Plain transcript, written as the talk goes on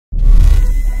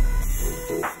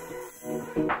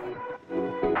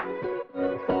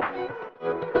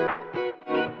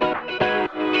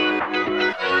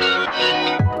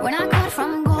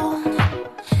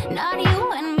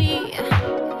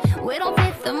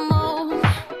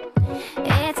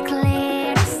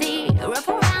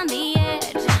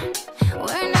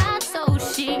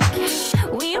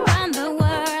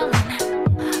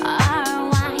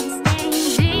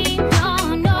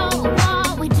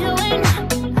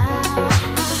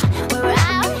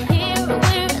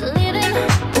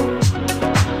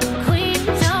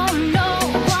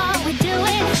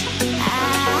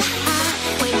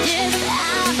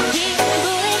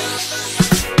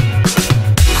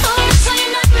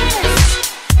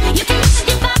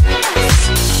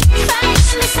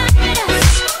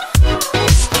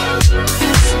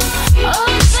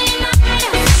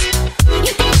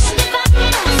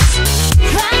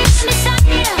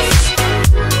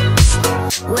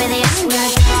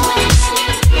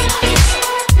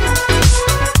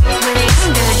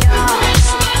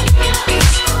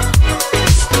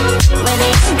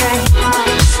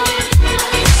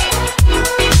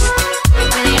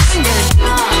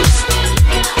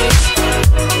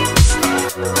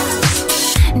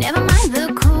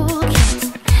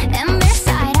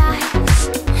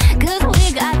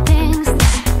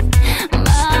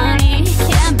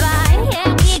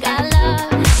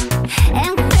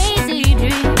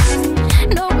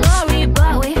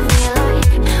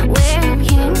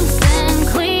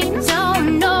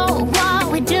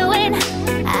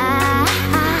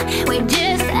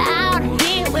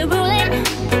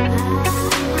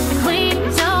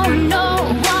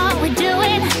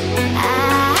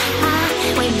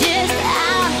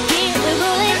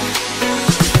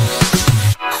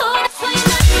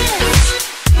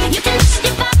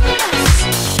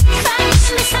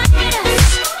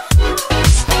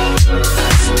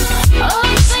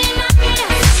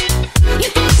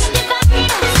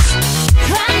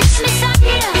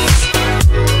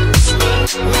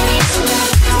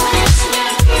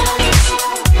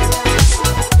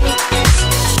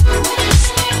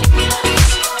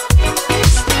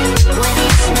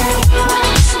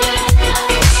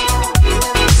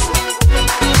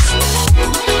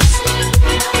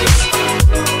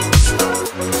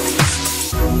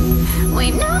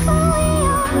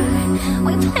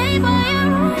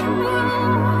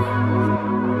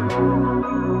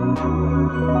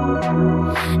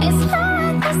It's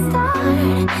not the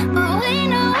start, but we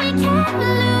know we can't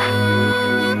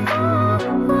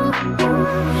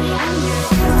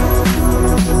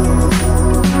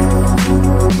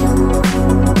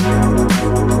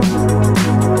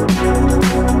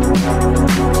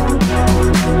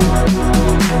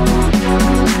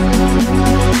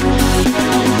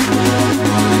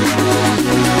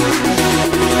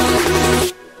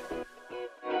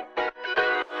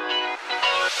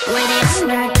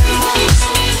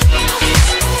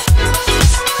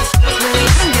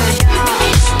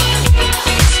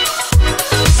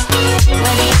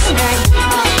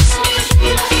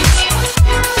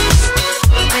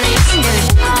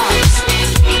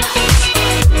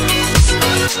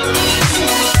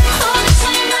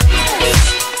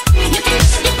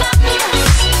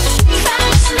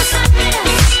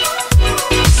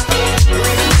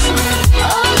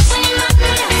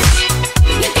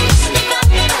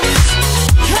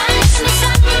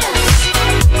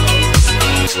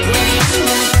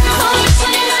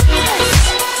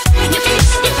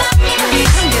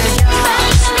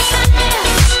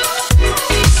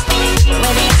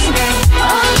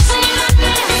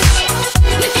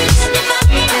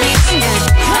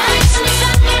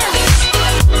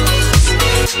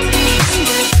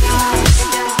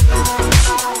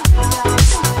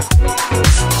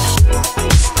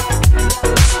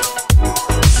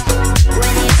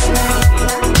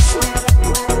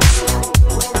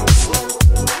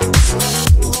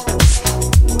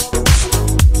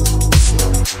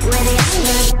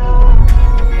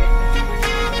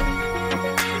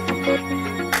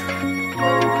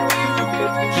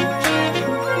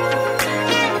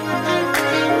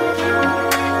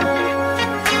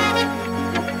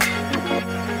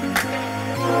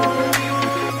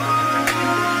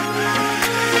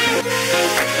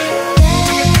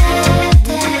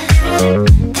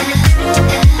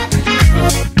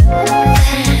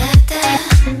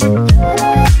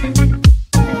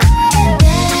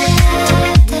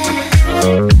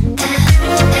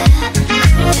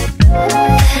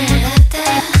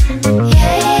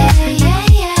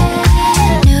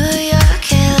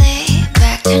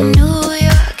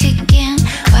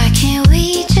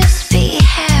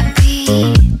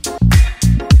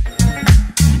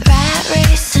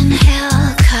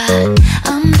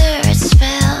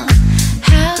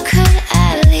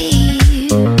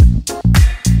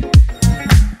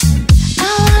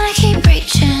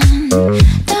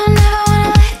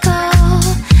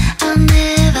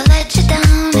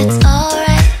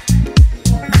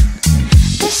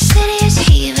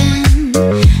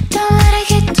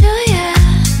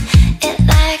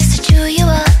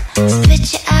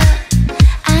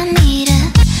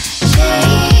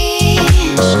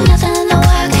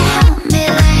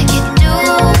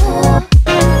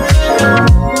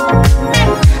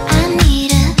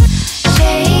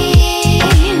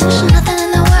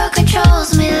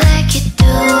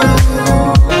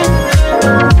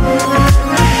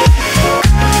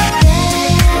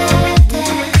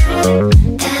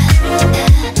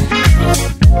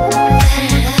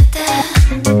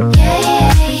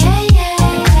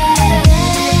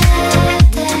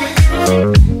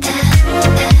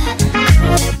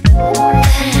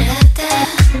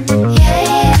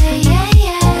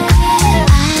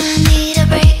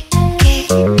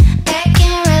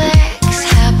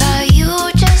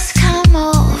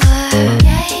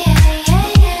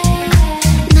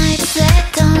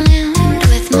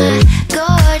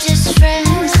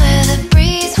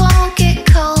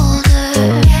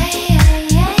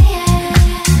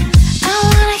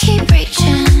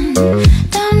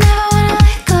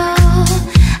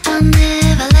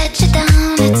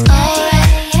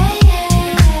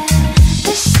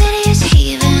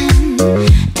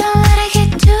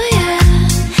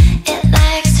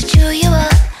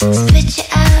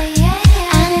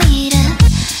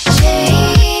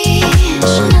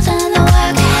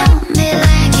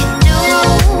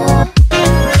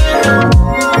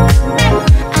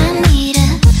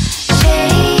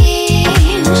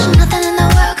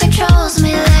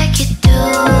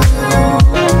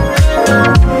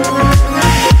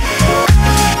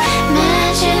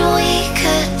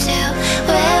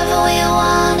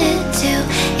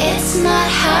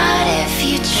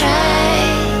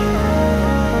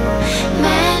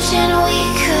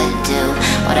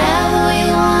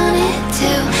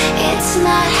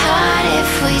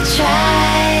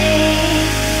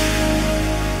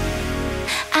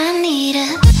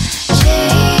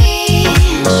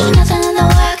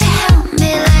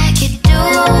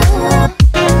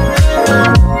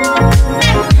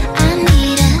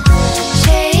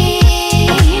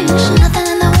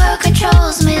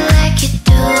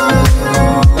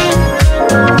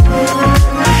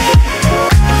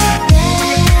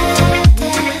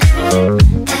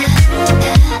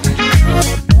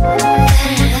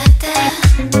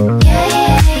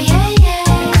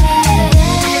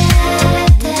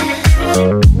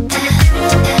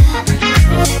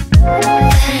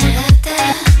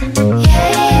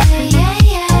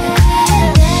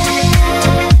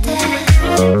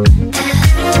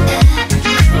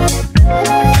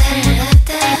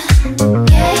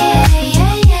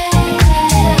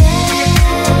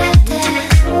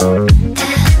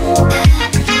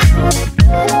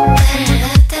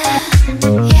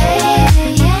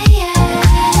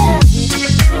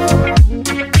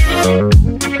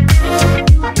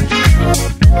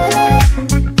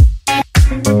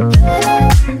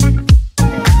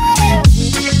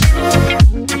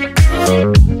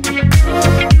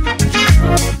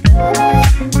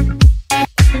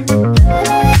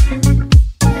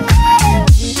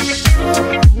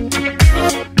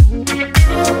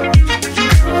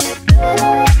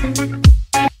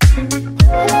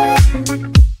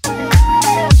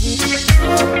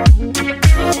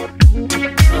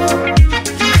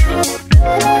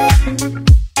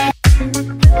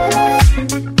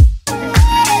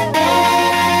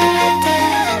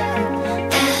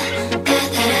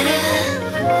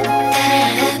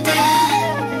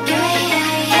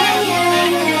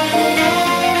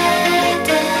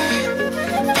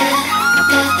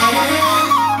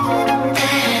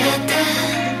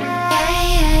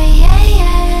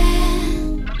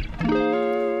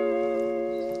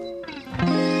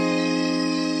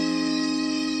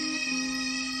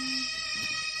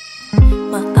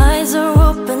My eyes are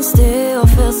open, still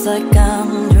feels like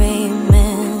I'm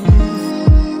dreaming.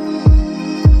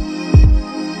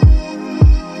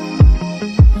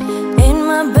 In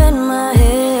my bed, my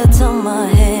head's on my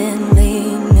hand,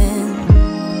 leaning.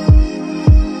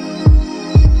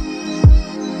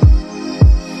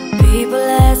 People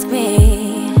ask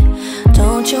me,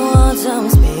 don't you want some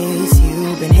space?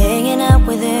 You've been hanging out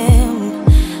with him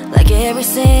like every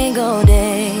single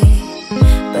day,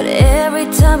 but every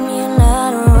time you're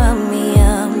not around me,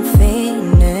 I'm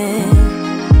feeling.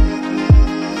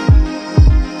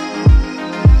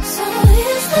 So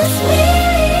is this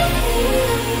really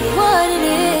what it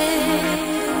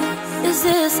is? Is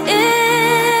this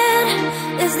it?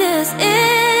 Is this it?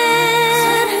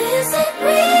 So is it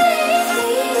really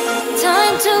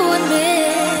time to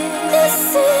admit this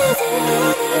is it?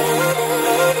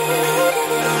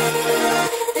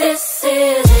 This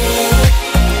is it.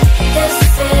 This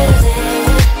is it.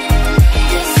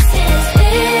 This is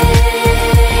it.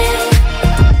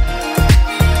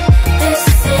 This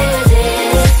is it.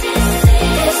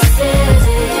 This is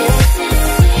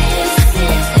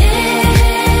it.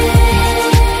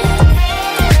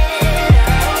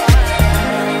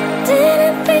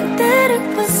 Didn't think that it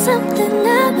was something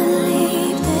I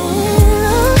believed in.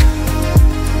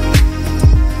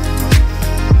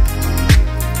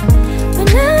 But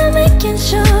now I'm making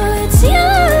sure it's you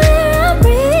that I'm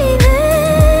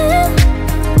breathing.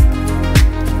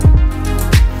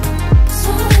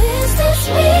 So is this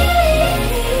really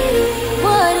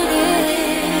what it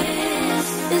is?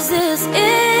 Is this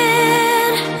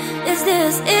it? Is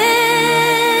this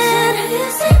it? So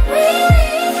is it really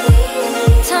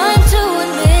time to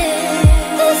admit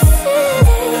this is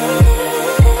it?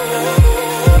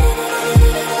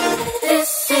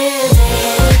 This is it.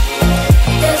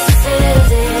 This is it.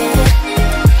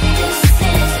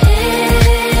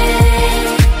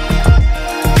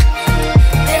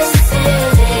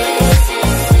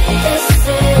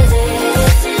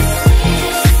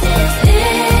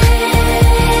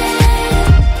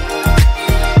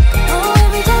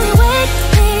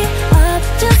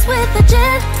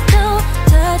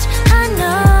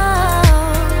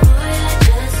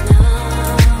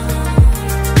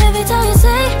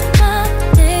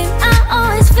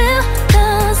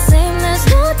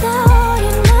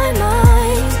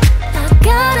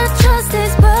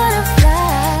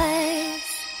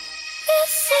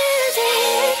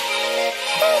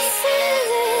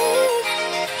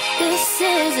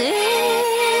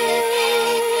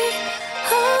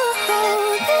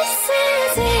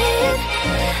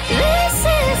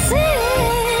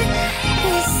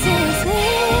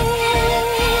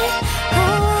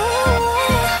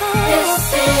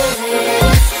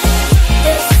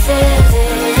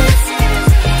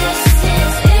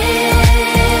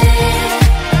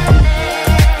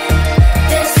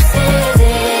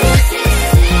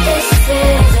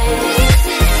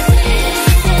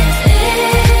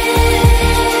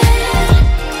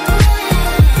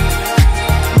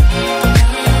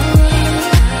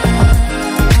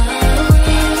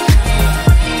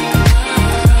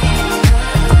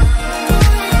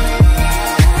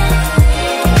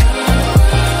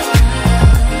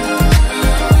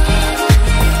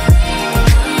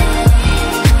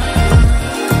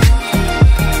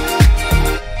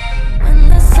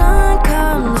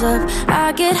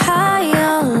 I get high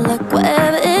on luck,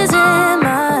 whatever is in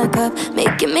my cup,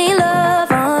 making me love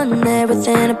on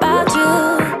everything about you.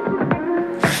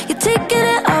 You're taking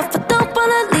it off, I don't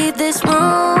wanna leave this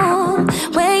room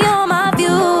when you're my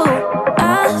view.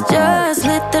 I just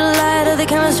lit the light of the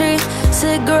chemistry,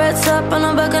 cigarettes up on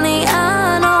a balcony.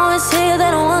 I know it's here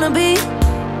that I wanna be.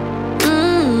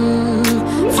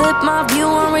 Flip my view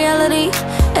on reality,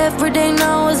 every day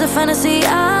now is a fantasy.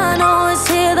 I know it's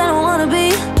here that I wanna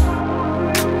be.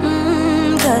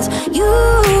 Cause you,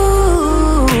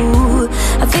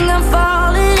 I think I'm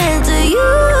falling into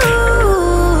you.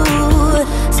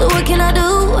 So what can I do?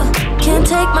 Can't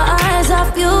take my eyes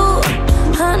off you.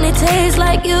 Honey tastes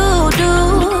like you do.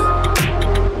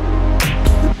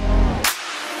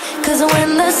 Cause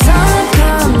when the sun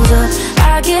comes up,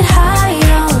 I get high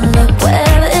on luck,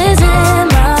 whatever is in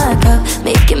my cup,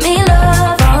 making me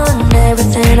love on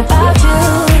everything about you.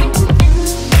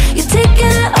 You're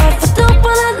taking it off, I don't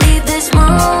wanna leave this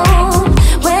room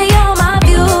where you're my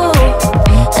view.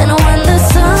 And when the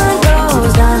sun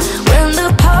goes down, when the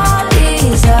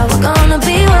party's out, we're gonna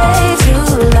be way too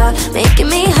loud, making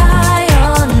me high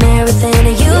on everything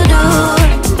that you do.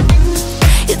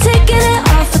 You're taking it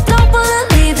off, I don't wanna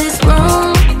leave this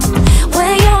room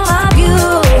where you're my view,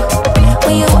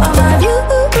 when you are my view.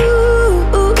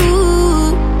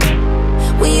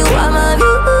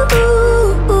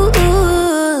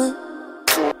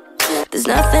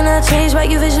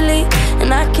 you visually,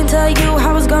 and I can tell you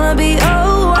how it's gonna be.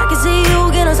 Oh, I can see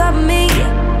you get on top of me.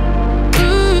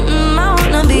 I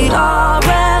wanna be all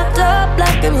wrapped up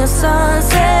like I'm your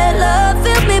sunset. Love,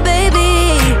 feel me, baby.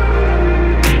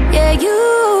 Yeah, you.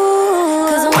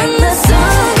 'Cause when the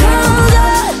sun comes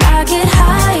up, I get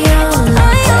high on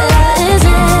what is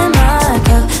in my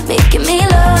cup, making me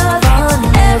love on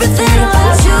everything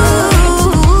about you.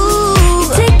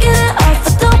 You're taking it off,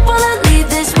 I don't wanna leave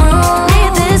this room.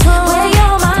 Where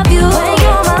you're my view,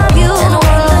 and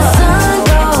when the sun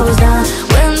goes down,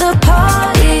 when the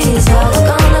party's up,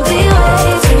 gonna be way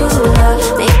too loud,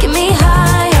 making me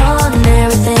high on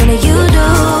everything that you do.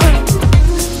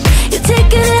 You're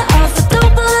taking it off, I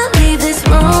don't wanna leave this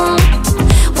room.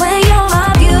 When you're my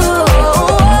view,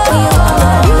 when you are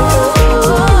my view,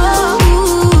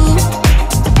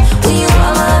 when you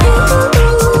are my view,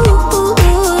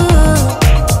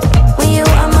 when you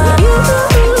are my view,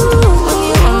 when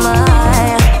you are my,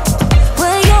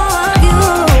 when you're my view.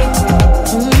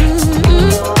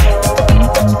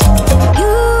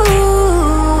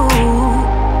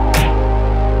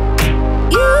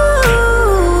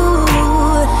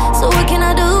 So what can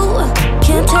I do?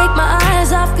 Can't take my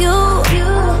eyes off you.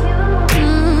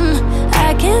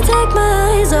 I can't take my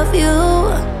eyes off you.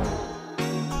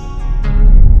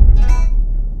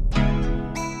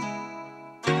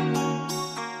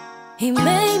 He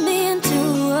made me into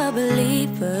a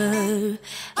believer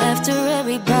after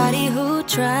everybody who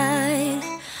tried.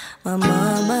 My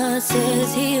mama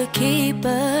says he a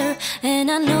keeper,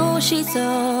 and I know she's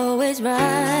always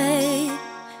right.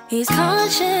 He's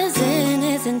conscious in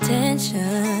his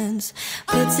intentions,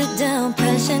 puts it down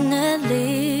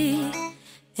passionately,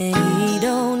 and he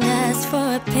don't ask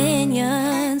for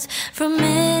opinions from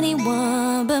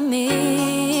anyone but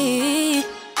me.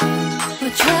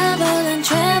 We're traveling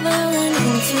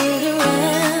into the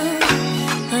realm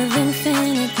of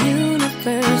infinite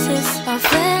universes. Our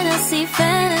fantasy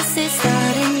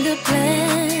starting to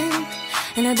blend,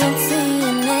 and I don't see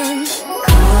an end.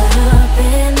 Caught up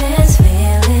in this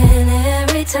feeling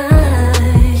every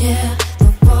time. Yeah, the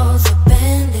walls are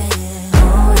bending.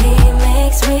 Oh, he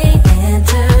makes me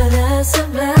enter the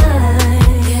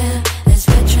sublime. Yeah, as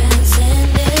we're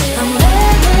transcending. I'm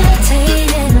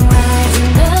levitating,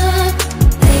 rising up,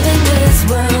 leaving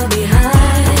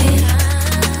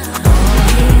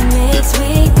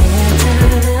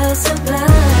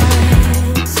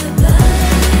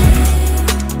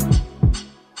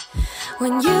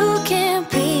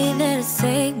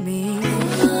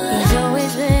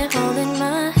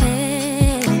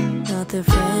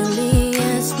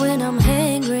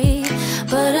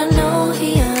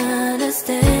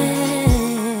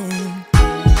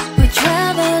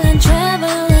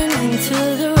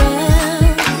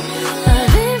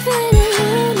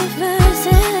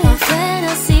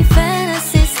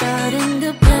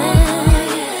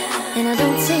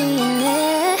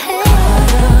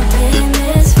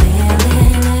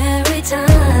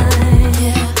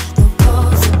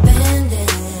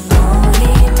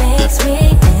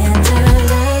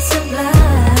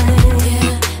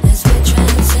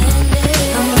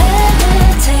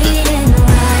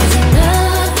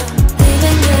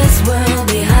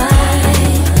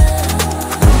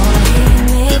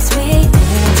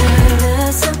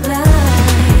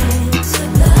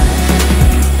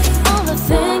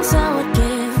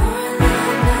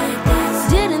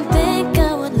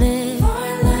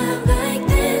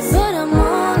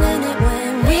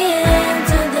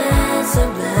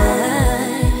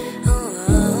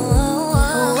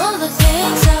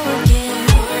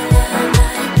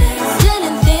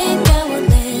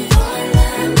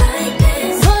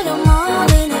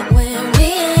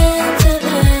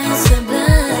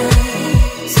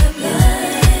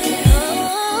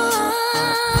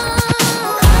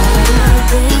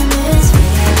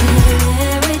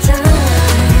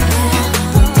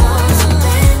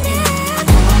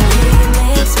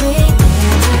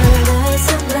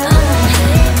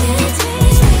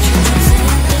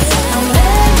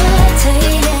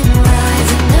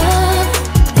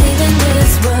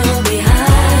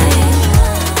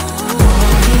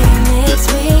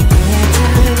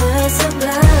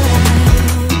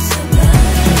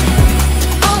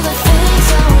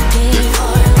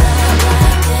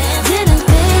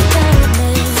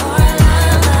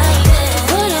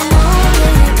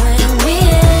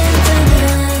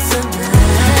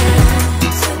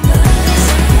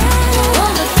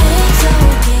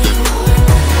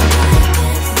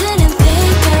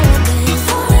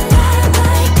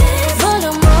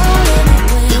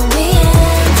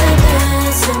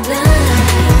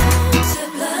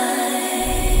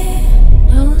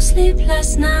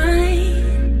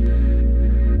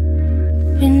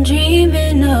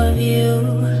of you.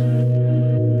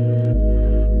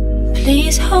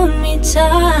 Please hold me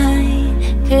tight,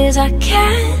 'cause I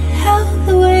can't help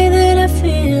the way that I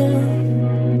feel.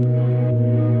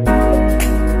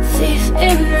 Thief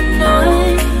in the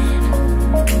night,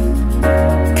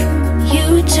 you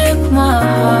took my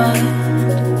heart.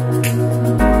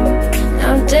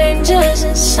 Now danger's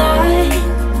inside,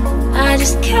 I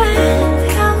just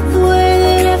can't help the way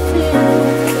that I feel.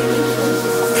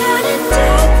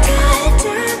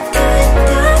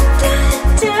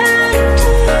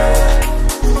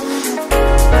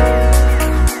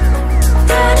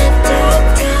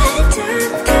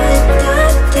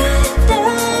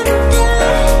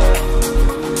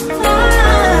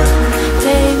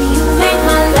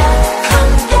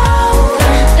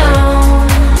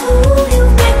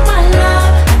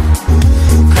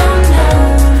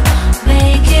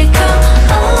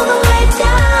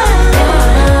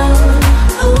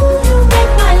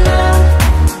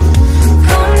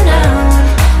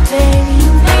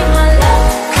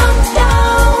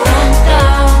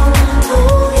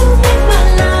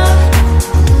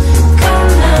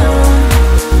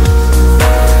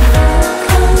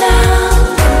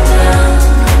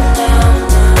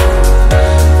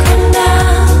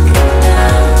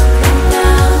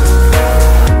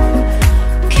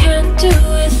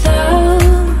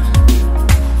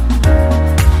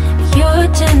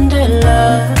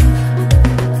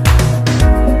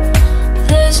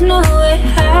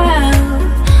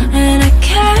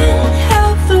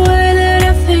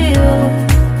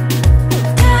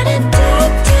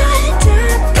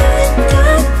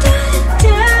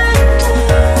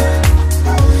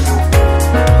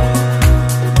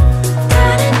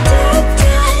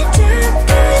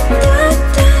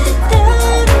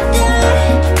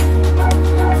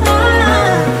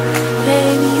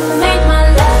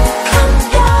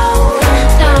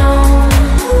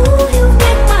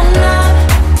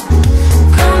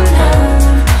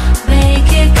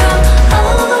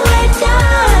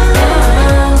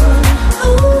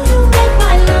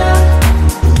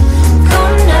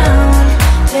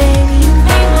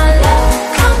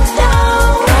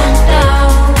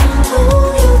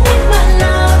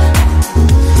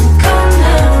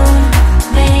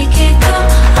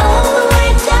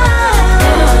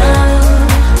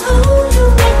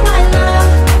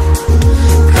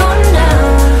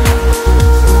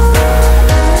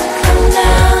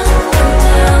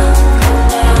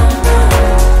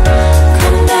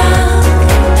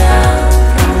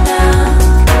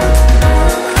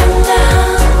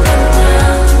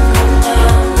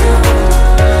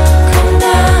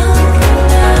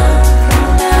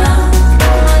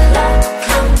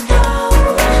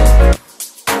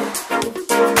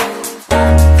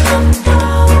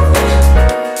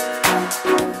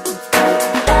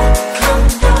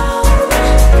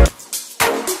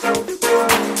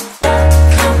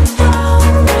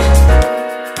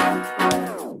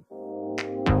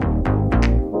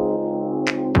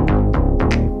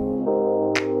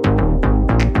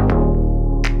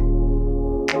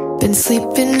 Been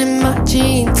sleeping in my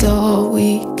jeans all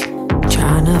week,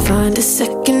 trying to find a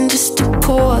second just to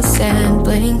pause and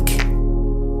blink.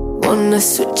 Wanna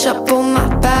switch up all my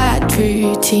bad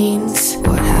routines.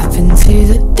 What happened to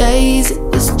the days it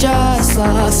was just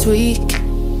last week?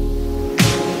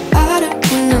 I don't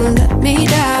wanna let me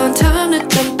down, time to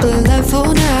jump a level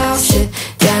now. Sit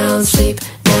down, sleep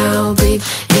now, breathe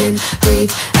in,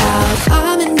 breathe out.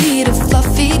 I'm in need of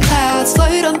fluffy clouds,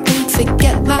 float on and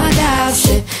forget my doubts.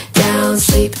 Sit down,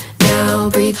 sleep now,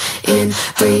 breathe in,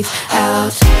 breathe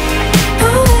out.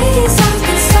 Always I've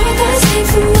been stuck asleep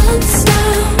for months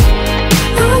now.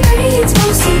 My brain's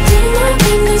mostly doing my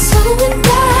fingers slowing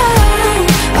down.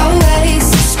 Always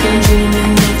just been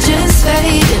dreaming of just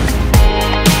fading.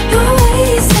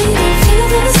 Always they don't feel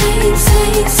the same,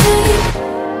 same, same.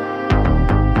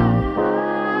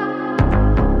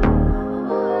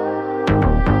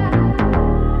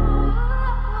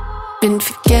 Been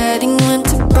forgetting when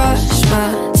to brush my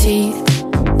teeth,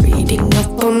 reading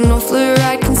up on all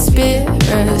fluoride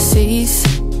conspiracies.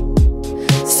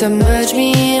 Submerge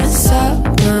me in a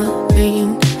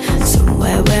submarine,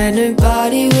 somewhere where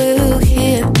nobody will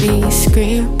hear me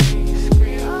scream.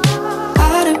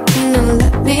 I don't wanna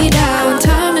let me down,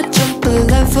 time to jump a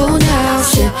level now.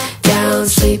 Sit down,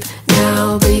 sleep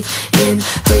now, breathe in,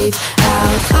 breathe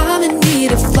out. I'm in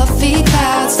need of fluffy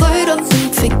clouds, float on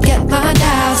and forget my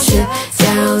doubts. Sit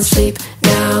down, sleep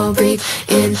now, breathe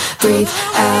in, breathe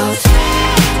out.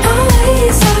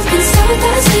 Always I've been stuck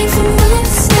asleep for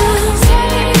months now.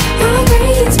 My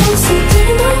brain's mostly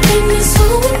doing my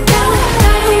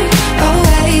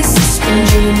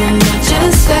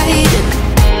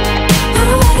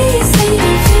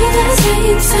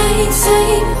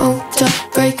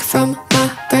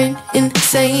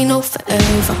or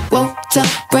forever. Want to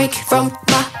break from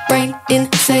my brain,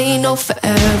 insane or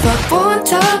forever. Want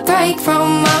to break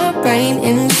from my brain,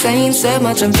 insane. So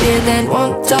much I'm feeling.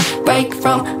 Want to break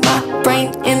from my brain,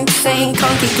 insane.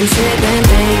 Can't keep concealing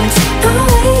things. Our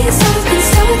ways have been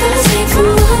so the same for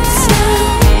months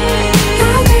now.